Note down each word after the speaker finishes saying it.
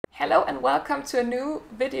Hello and welcome to a new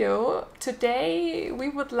video. Today we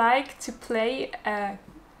would like to play a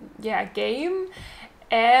game,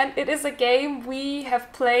 and it is a game we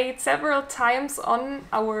have played several times on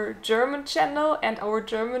our German channel, and our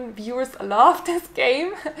German viewers love this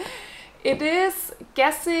game. It is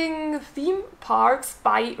guessing theme parks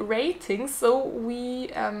by rating, so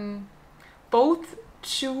we both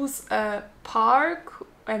choose a park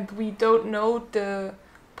and we don't know the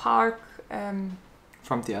park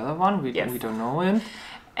from the other one. We don't know him.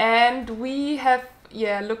 And we have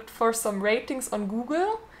looked for some ratings on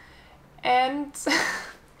Google, and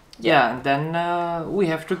and then we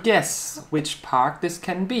have to guess which park this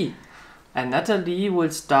can be. And Natalie will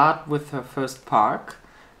start with her first park,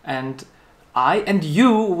 and I and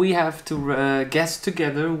you, we have to guess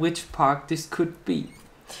together which park this could be.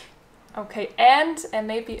 Okay, and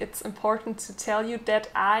maybe it's important to tell you that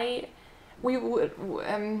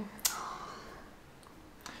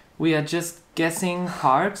we are just guessing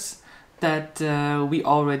parks that we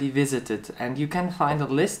already visited, and you can find a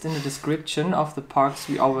list in the description of the parks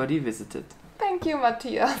we already visited. Thank you,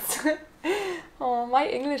 Matthias. Oh, my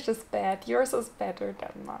English is bad. Yours is better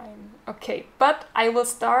than mine. Okay, but I will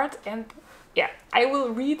start, and I will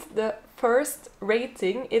read the first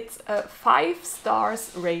rating. It's a 5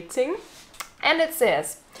 stars rating, and it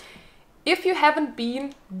says, if you haven't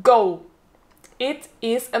been, go. It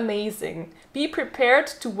is amazing. Be prepared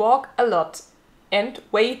to walk a lot and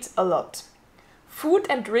wait a lot. Food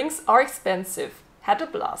and drinks are expensive. Had a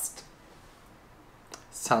blast.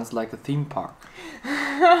 Sounds like a theme park.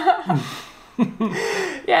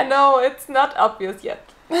 Yeah, no, it's not obvious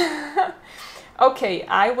yet. Okay,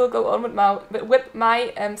 I will go on with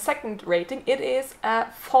my second rating. It is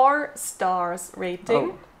a 4 stars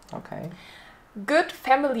rating. Oh, okay. Good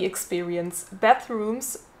family experience.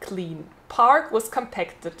 Bathrooms clean. Park was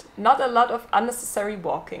compacted. Not a lot of unnecessary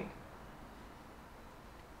walking.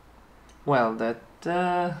 Well, that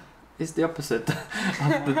is the opposite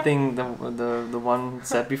of the thing the one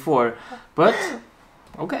said before. But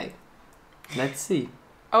okay, let's see.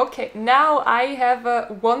 Okay, now I have a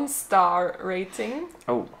 1 star rating.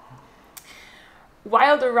 Oh.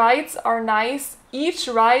 While the rides are nice, each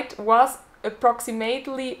ride was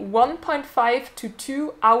approximately 1.5 to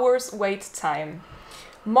 2 hours wait time.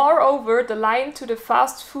 Moreover, the line to the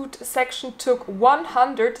fast food section took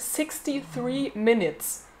 163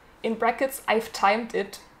 minutes. In brackets, I've timed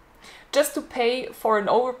it. Just to pay for an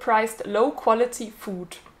overpriced, low-quality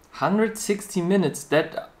food. 160 minutes,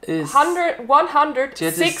 that is...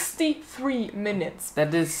 163 minutes.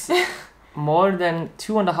 That is more than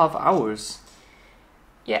 2.5 hours.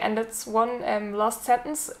 Yeah, and that's one last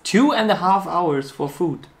sentence. 2.5 hours for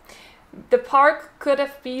food. The park could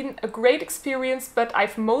have been a great experience, but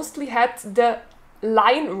I've mostly had the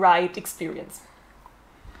line ride experience.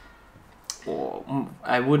 Oh,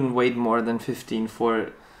 I wouldn't wait more than 15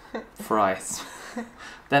 for fries.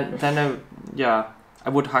 then I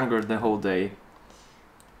would hunger the whole day.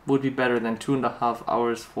 Would be better than 2.5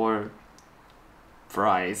 hours for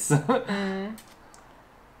fries.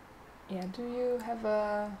 Yeah, do you have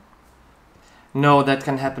a... No, that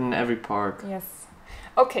can happen in every park. Yes.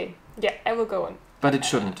 Okay, yeah, I will go on. But it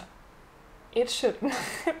shouldn't. It shouldn't.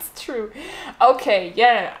 It's true. Okay,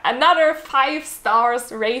 yeah, another 5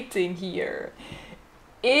 stars rating here.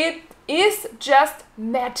 It is just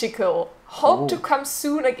magical. Hope to come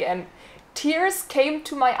soon again. Tears came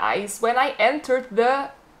to my eyes when I entered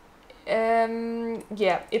the...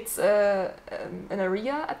 it's an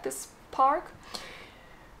area at this park.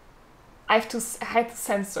 I had to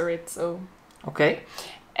censor it, so... Okay.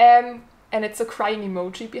 And it's a crying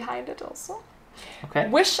emoji behind it also. Okay.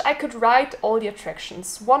 Wish I could ride all the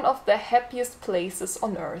attractions. One of the happiest places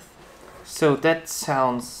on earth. So that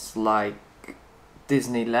sounds like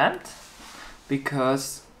Disneyland,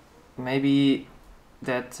 because maybe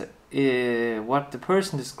that what the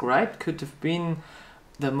person described could have been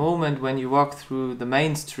the moment when you walk through the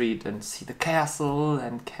main street and see the castle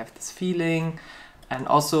and have this feeling. And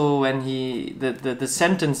also when the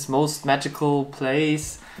sentence "most magical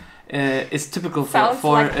place" is typical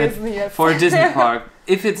for a Disney park.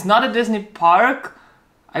 If it's not a Disney park,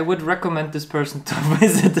 I would recommend this person to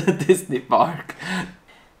visit a Disney park.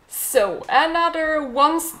 So another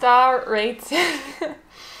 1 star rating.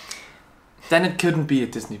 Then it couldn't be a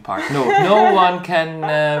Disney park. No one can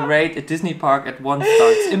rate a Disney park at 1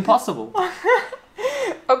 star. It's impossible.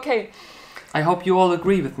 Okay. I hope you all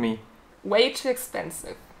agree with me. Way too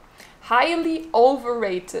expensive. Highly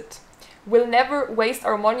overrated. We'll never waste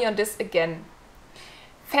our money on this again.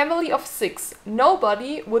 Family of 6.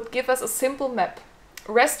 Nobody would give us a simple map.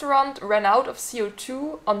 Restaurant ran out of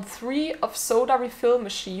CO2 on 3 of soda refill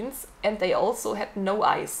machines, and they also had no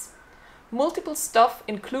ice. Multiple staff,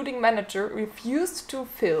 including manager, refused to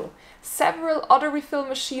fill. Several other refill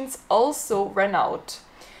machines also ran out.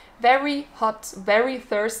 Very hot, very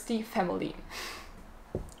thirsty family.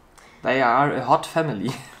 They are a hot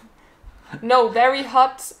family. No, very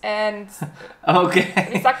hot and... Okay.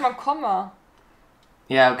 Wie sagt man Komma?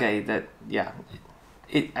 Yeah, okay, that, yeah.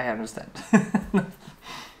 I understand.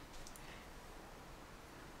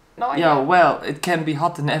 No, yeah, well, it can be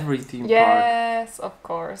hot in every theme park. Yes, of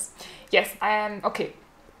course. Yes, okay.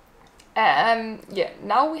 Yeah,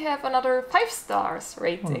 now we have another 5 stars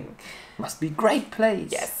rating. Must be great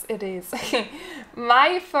place. Yes, it is.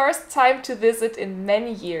 My first time to visit in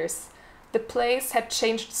many years. The place had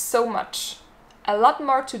changed so much. A lot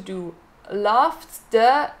more to do. Loved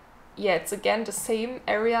the... Yeah, it's again the same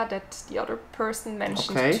area that the other person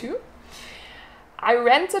mentioned too. I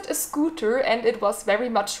rented a scooter and it was very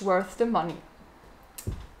much worth the money.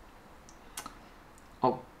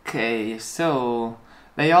 Okay, so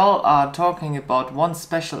they all are talking about one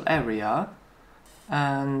special area,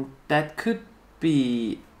 and that could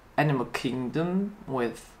be Animal Kingdom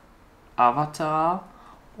with Avatar,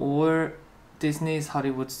 or Disney's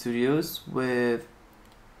Hollywood Studios with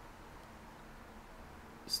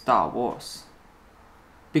Star Wars.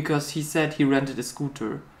 Because he said he rented a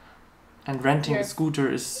scooter. And renting a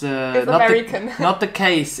scooter is not the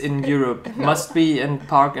case in Europe. No. Must be in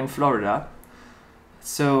park in Florida.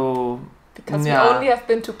 So... Because we only have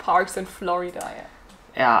been to parks in Florida,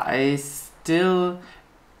 Yeah, I still...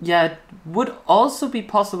 Yeah, it would also be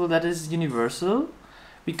possible that it's Universal.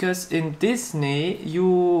 Because in Disney,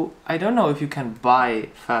 I don't know if you can buy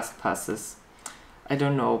fast passes. I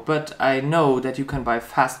don't know, but I know that you can buy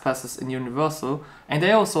fast passes in Universal, and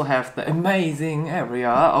they also have the amazing area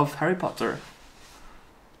of Harry Potter.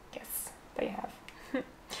 Yes, they have.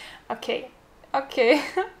 Okay,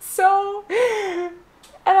 so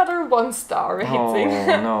another 1-star rating.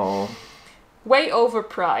 Oh no. Way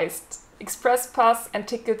overpriced. Express pass and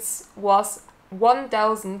tickets was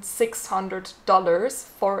 $1,600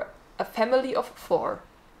 for a family of 4.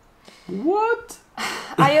 What?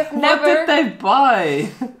 I have never... What did they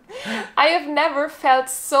buy? I have never felt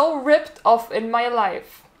so ripped off in my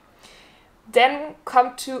life. Then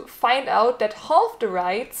come to find out that half the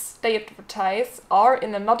rides they advertise are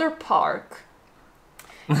in another park.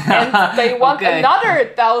 And they want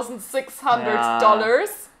another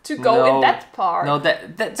 $1,600 to go in that park. No,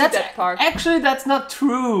 that park. Actually, that's not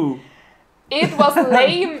true. It was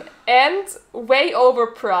lame and way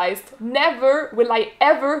overpriced. Never will I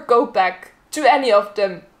ever go back to any of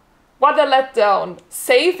them. What a letdown.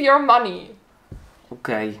 Save your money.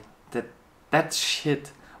 Okay, that's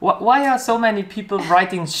shit. Why are so many people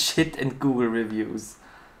writing shit in Google reviews?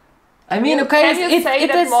 I mean, okay, can you say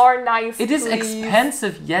that more nice, it is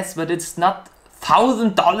expensive, yes, but it's not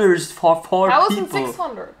 $1,000 for 4 people.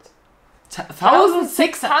 1,600.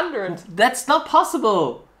 1,600. That's not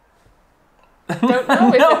possible. Don't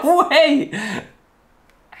know if no way. I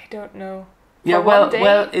don't know. Yeah, well,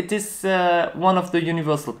 it is one of the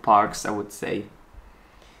Universal parks, I would say,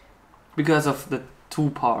 because of the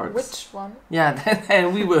 2 parks. Which one? Yeah,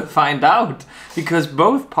 then we will find out, because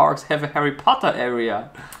both parks have a Harry Potter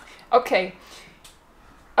area. Okay,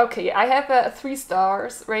 I have a 3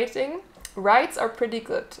 stars rating. Rides are pretty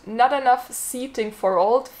good. Not enough seating for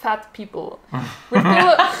old fat people.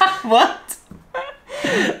 What?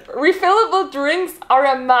 Refillable drinks are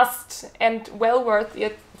a must and well worth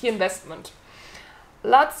the investment.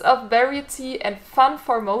 Lots of variety and fun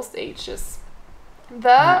for most ages.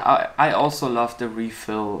 I also love the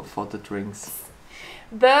refill for the drinks.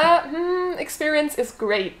 The experience is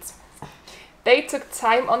great. They took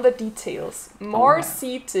time on the details. More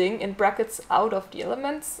seating, in brackets out of the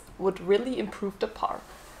elements, would really improve the park.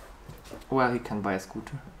 Well, he can buy a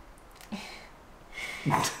scooter.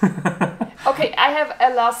 Okay, I have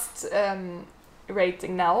a last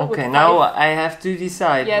rating now. Okay, now I have to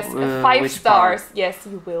decide. Yes, 5 stars. Park. Yes,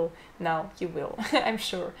 you will. Now you will. I'm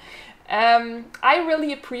sure. I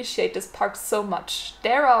really appreciate this park so much.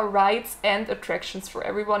 There are rides and attractions for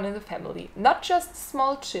everyone in the family, not just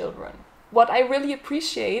small children. What I really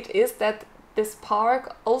appreciate is that this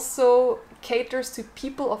park also caters to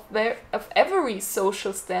people of every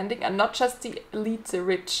social standing and not just the elite, the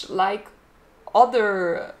rich, like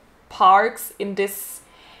other parks in this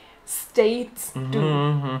state do.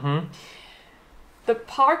 Mm-hmm. The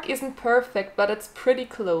park isn't perfect, but it's pretty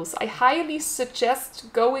close. I highly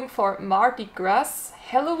suggest going for Mardi Gras,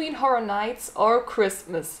 Halloween Horror Nights or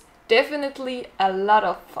Christmas. Definitely a lot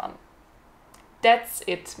of fun. That's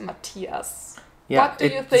it, Matthias. Yeah, What do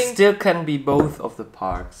you it think? still can be both of the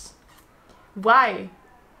parks. Why?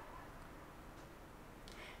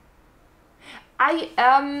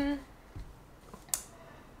 I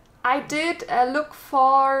did look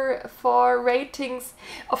for ratings.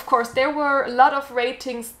 Of course, there were a lot of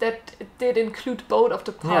ratings that did include both of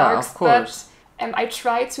the parks. Yeah, of course. But I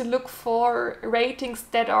tried to look for ratings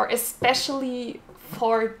that are especially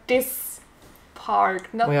for this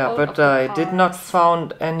park, not Yeah, both but of the I did not parks.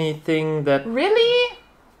 found anything that... Really?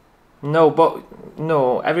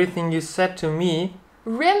 No, everything you said to me...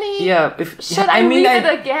 Really? Yeah, Should I read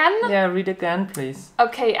it again? Yeah, read again, please.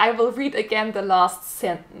 Okay, I will read again the last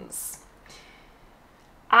sentence.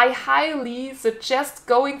 I highly suggest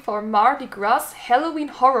going for Mardi Gras, Halloween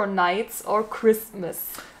Horror Nights or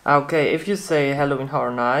Christmas. Okay, if you say Halloween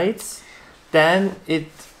Horror Nights, then it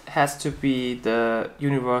has to be the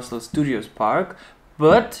Universal Studios Park,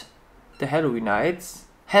 but the Halloween Nights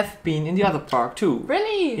have been in the other park too.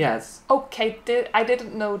 Really? Yes. Okay, I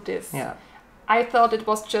didn't know this. Yeah. I thought it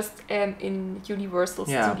was just in Universal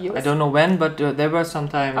Studios. I don't know when, but there were some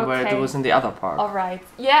time where it was in the other park. Alright.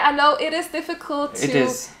 Yeah, I know it is difficult to... It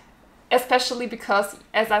is. Especially because,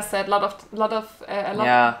 as I said,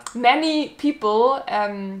 many people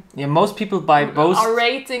most people buy are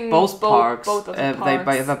rating both parks. Both of the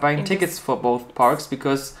parks. They're buying tickets for both parks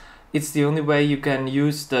because it's the only way you can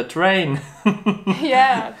use the train.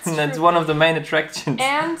 Yeah, and that's one of the main attractions.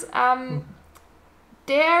 And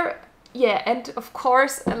and of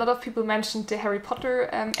course, a lot of people mentioned the Harry Potter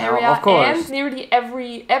area, of course. and nearly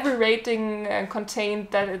every rating contained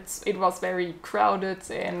that it was very crowded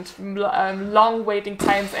and long waiting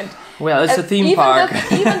times. And well, it's a theme park.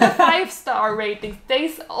 Even the 5-star ratings,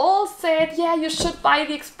 they all said, yeah, you should buy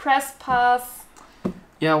the express pass.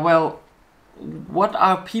 Yeah, well, what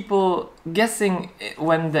are people guessing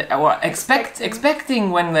when they or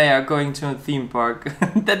expecting when they are going to a theme park?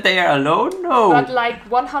 That they are alone? No. But like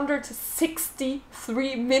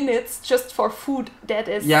 163 minutes just for food, that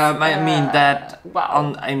is... Yeah, I mean that...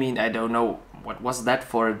 Wow. I don't know. What was that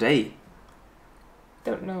for a day?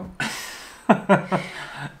 Don't know.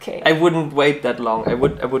 Okay. I wouldn't wait that long. I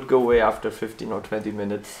would go away after 15 or 20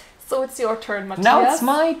 minutes. So it's your turn, Matthias. Now it's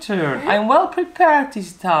my turn. I'm well prepared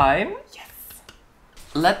this time. Yes.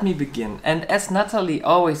 Let me begin. And as Natalie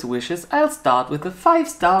always wishes, I'll start with a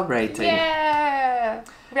 5-star rating. Yeah!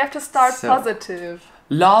 We have to start positive.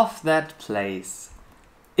 Love that place.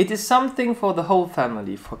 It is something for the whole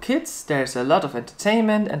family. For kids, there's a lot of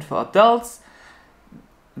entertainment, and for adults,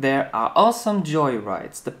 there are awesome joy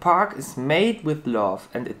rides. The park is made with love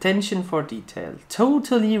and attention for detail.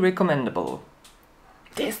 Totally recommendable.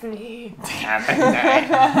 Disney.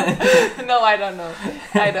 No, I don't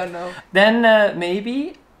know. Then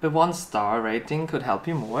maybe the 1-star rating could help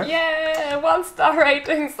you more. Yeah, 1-star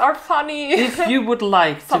ratings are funny. If you would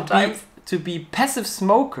like Sometimes. to be passive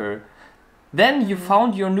smoker, then you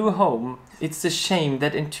found your new home. It's a shame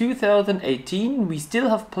that in 2018 we still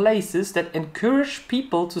have places that encourage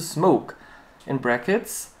people to smoke. In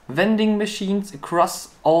brackets, vending machines across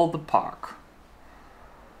all the park.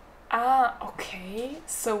 Ah, okay.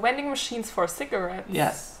 So vending machines for cigarettes.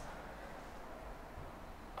 Yes.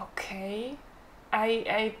 Okay.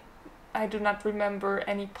 I do not remember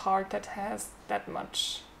any park that has that many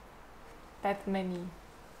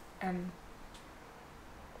vending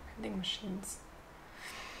machines.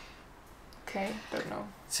 Okay, don't know.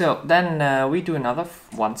 So then we do another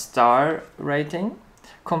 1-star rating.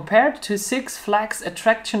 Compared to Six Flags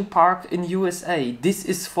attraction park in USA, this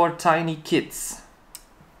is for tiny kids.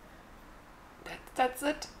 That's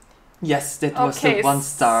it? Yes, that was the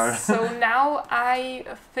 1-star. So now I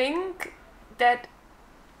think that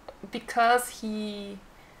because he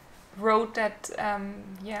wrote that,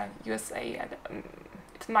 USA,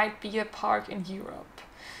 it might be a park in Europe.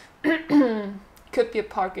 Could be a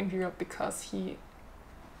park in Europe because he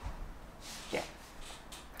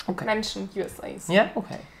mentioned USA. So. Yeah,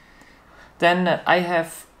 okay. Then I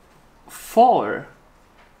have 4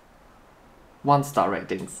 1-star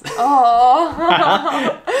ratings.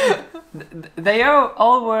 Oh. They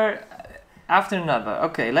all were after another.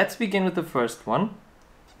 Okay, let's begin with the first one.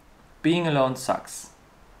 Being alone sucks.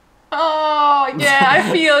 Oh, yeah, I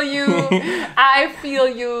feel you.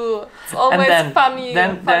 It's always funny.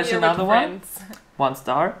 Then there's another one.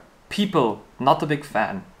 1-star. People, not a big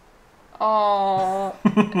fan. Oh.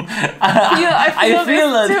 I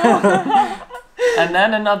feel it. Too. And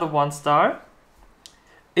then another 1-star.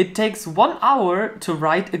 It takes 1 hour to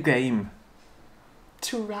write a game.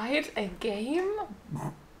 To write a game?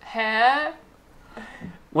 Huh?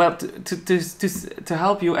 Well, to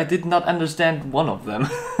help you, I did not understand one of them.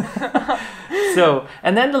 So,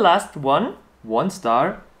 and then the last one. 1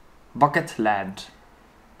 star, Bucketland.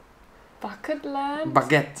 Bucketland?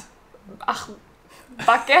 Baguette. Ach,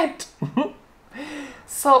 baguette.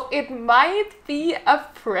 So it might be a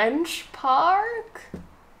French park?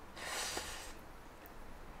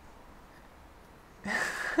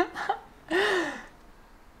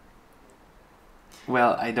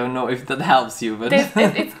 Well, I don't know if that helps you, but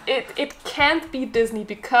It can't be Disney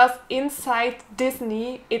because inside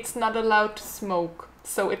Disney it's not allowed to smoke.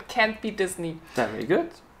 So it can't be Disney. very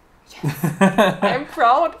good. Yes, I'm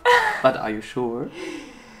proud. But are you sure?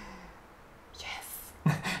 Yes.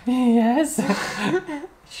 Yes.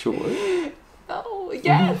 Sure. Oh,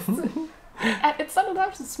 yes. And it's not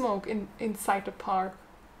allowed to smoke inside the park.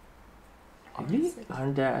 Or Really? is it?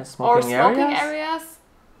 Aren't there Or smoking smoking areas? areas?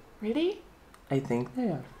 Really? I think they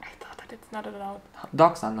are. I thought that it's not allowed.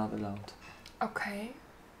 Dogs are not allowed. Okay.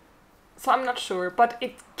 So I'm not sure, but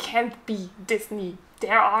it can't be Disney.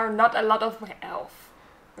 There are not a lot of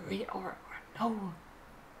or no.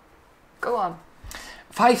 Go on.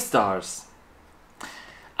 5 stars.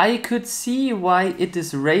 I could see why it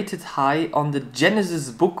is rated high on the Genesis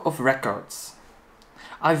Book of Records.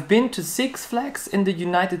 I've been to 6 Flags in the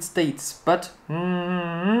United States, but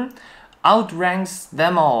outranks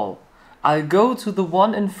them all. I'll go to the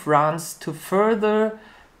one in France to further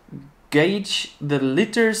gauge the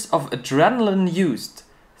liters of adrenaline used.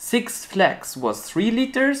 6 Flags was 3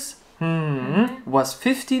 liters, was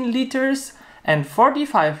 15 liters, and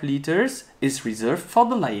 45 liters is reserved for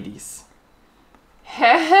the ladies.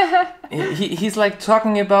 He's like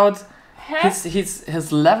talking about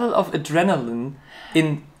his level of adrenaline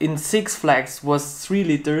in 6 Flags was 3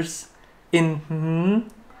 liters,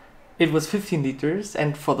 it was 15 liters,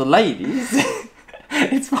 and for the ladies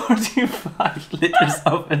it's 45 liters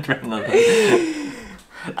of adrenaline.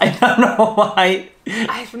 I don't know why.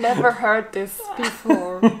 I've never heard this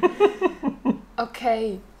before.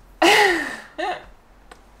 Okay.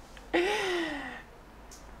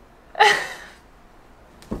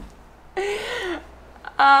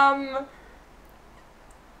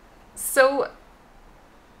 So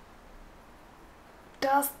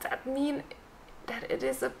does that mean that it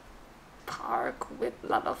is a park with a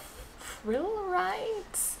lot of thrill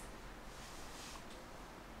rides?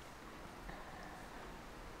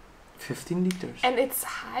 15 liters. And it's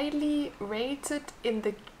highly rated in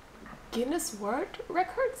the Guinness World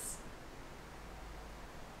Records?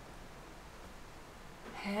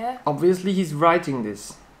 Huh? Obviously he's writing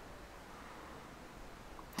this.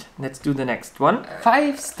 Let's do the next one.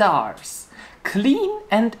 5 stars. Clean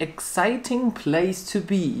and exciting place to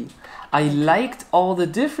be. I liked all the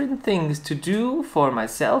different things to do for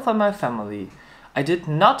myself and my family. I did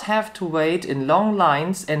not have to wait in long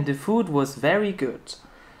lines and the food was very good.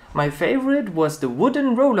 My favorite was the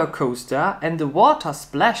wooden roller coaster and the water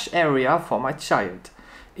splash area for my child.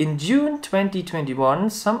 In June 2021,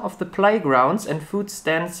 some of the playgrounds and food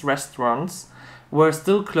stands restaurants were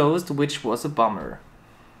still closed, which was a bummer.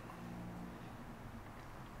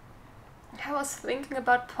 I was thinking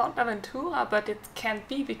about PortAventura, but it can't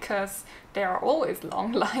be because there are always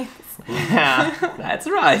long lines. Yeah, that's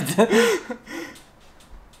right.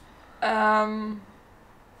 I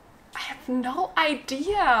have no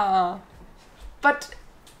idea. But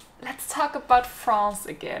let's talk about France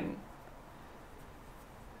again.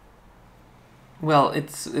 Well,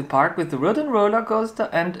 it's a park with a wooden roller coaster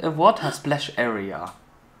and a water splash area.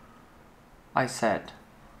 I said.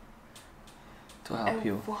 To help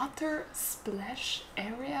you. Water splash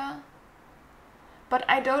area? But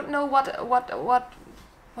I don't know what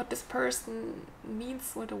this person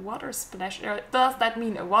means with a water splash area. Does that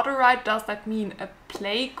mean a water ride? Does that mean a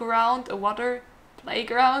playground? A water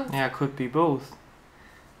playground? Yeah, could be both.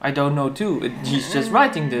 I don't know too. He's just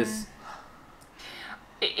writing this.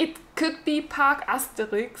 It could be Parc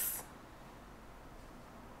Astérix.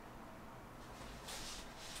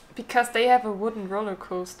 Because they have a wooden roller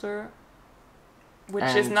coaster.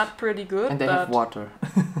 Which is not pretty good. And they have water.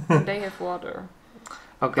 They have water.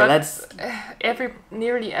 Okay, but let's...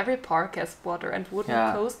 nearly every park has water and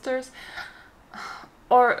wooden coasters.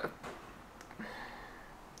 Or...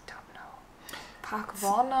 don't know. Park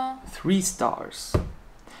Warner. 3 stars.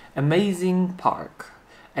 Amazing park.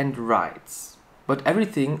 And rides. But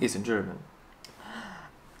everything is in German.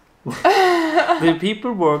 The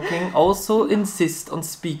people working also insist on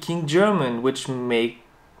speaking German, which makes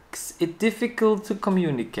it difficult to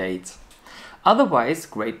communicate. Otherwise,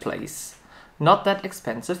 great place. Not that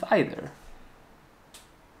expensive either.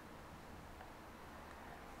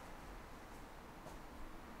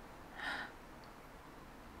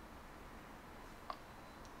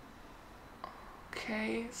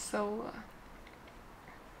 Okay, so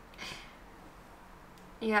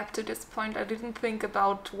Yeah, to this point, I didn't think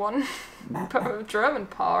about one German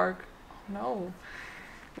park. No.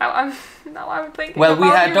 Now I'm thinking. Well, we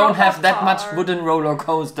about don't have that Europa much Park. wooden roller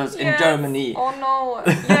coasters in Yes. Germany. Oh no.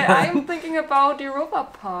 Yeah, I'm thinking about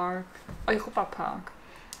Europa-Park. Europa-Park.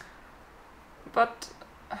 But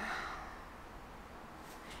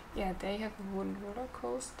yeah, they have a wooden roller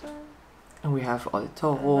coaster. And we have El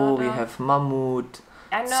Toro, we have Mammut.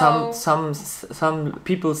 I know. Some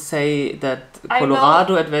people say that I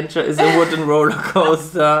Colorado Adventure is a wooden roller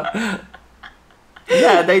coaster.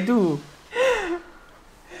 Yeah, they do.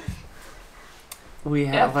 We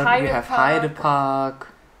have Heide Park.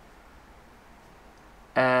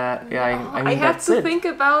 I have that's to it. think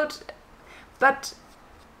about, but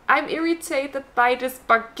I'm irritated by this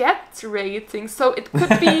baguette rating. So it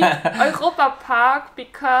could be Europa Park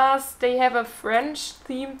because they have a French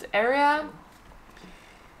themed area.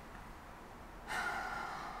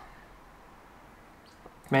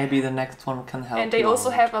 Maybe the next one can help. And they you also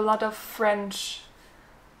out. have a lot of French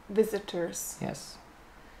visitors. Yes.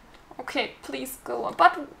 Okay, please go on.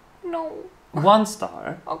 But no. 1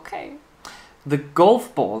 star. Okay. The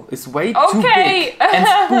golf ball is way too Okay. big and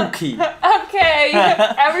spooky. Okay.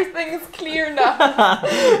 Everything is clear now.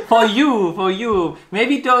 For you.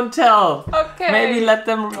 Maybe don't tell. Okay. Maybe let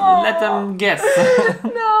them guess.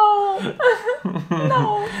 No.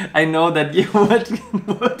 No. I know that you would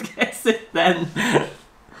guess it then.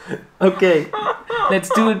 Okay. Let's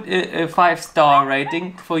do a 5-star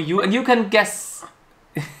rating for you, and you can guess.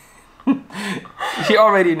 She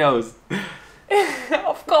already knows.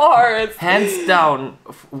 Of course. Hands down,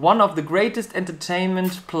 one of the greatest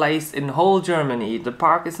entertainment place in whole Germany. The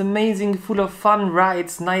park is amazing, full of fun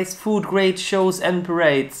rides, nice food, great shows and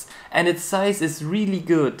parades. And its size is really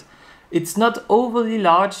good. It's not overly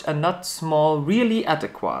large and not small, really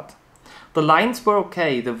adequate. The lines were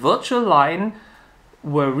okay. The virtual line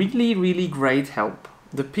were really great help.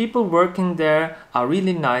 The people working there are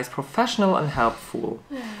really nice, professional and helpful.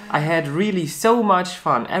 I had really so much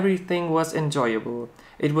fun. Everything was enjoyable.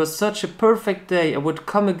 It was such a perfect day. I would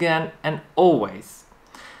come again and always.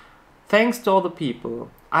 Thanks to all the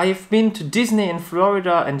people. I have been to Disney in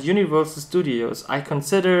Florida and Universal Studios. I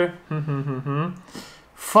consider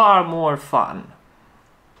far more fun.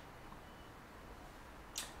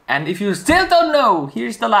 And if you still don't know,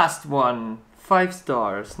 here's the last one. 5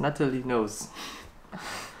 stars. Natalie knows.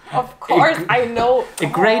 Of course, I know. A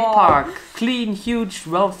great park, clean, huge,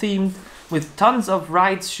 well-themed, with tons of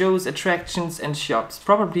rides, shows, attractions and shops.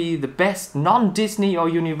 Probably the best non-Disney or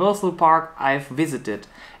Universal park I've visited.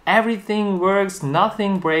 Everything works,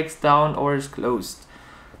 nothing breaks down or is closed,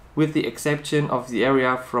 with the exception of the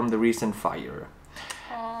area from the recent fire.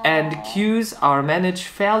 And queues are managed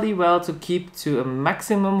fairly well to keep to a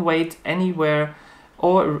maximum wait anywhere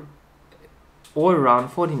or around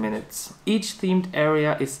 40 minutes. Each themed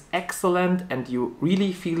area is excellent and you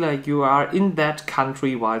really feel like you are in that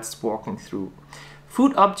country whilst walking through.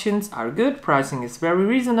 Food options are good, pricing is very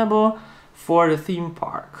reasonable for the theme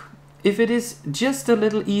park. If it is just a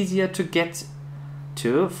little easier to get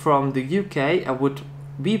to from the UK, I would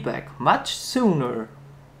be back much sooner.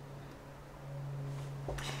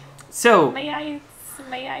 So, may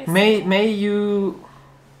you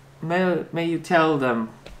tell them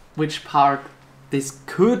which park this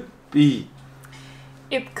could be?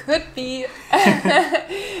 It could be.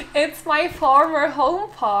 It's my former home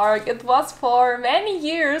park. It was for many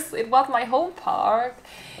years. It was my home park.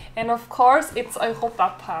 And of course, it's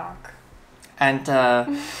Europa Park. And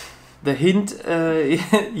the hint,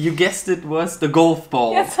 you guessed it, was the golf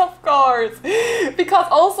ball. Yes, of course. Because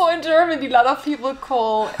also in Germany, a lot of people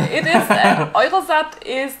call it is Eurosat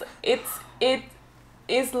it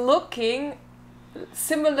is looking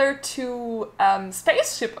similar to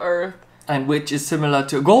Spaceship Earth. And which is similar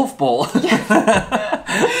to a golf ball.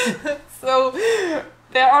 So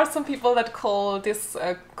there are some people that call this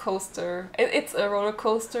coaster, it's a roller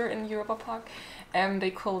coaster in Europa Park, and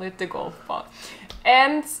they call it the golf ball.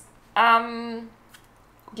 And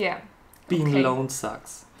yeah. Being alone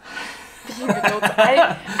sucks. Being alone.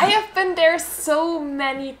 I have been there so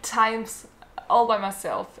many times all by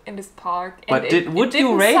myself in this park. But would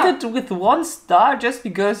you rate it with 1 star just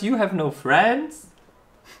because you have no friends?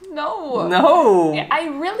 No. No. I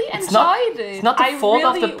really enjoyed it. It's not the fault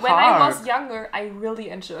of the park. When I was younger, I really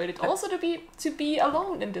enjoyed it. Also to be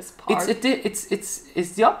alone in this park.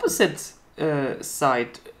 It's the opposite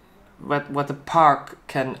side what the park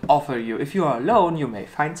can offer you. If you are alone, you may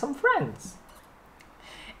find some friends.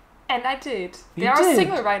 And I did. There are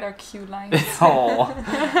single rider queue lines. Oh.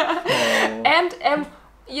 And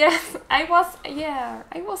yes, I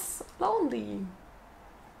was lonely.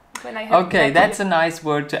 when I have Okay, that's a nice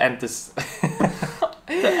word to end this.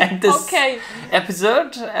 Okay.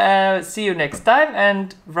 Episode. See you next time,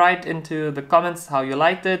 and write into the comments how you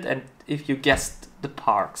liked it and if you guessed the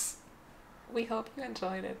parks. We hope you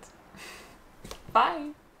enjoyed it. Bye.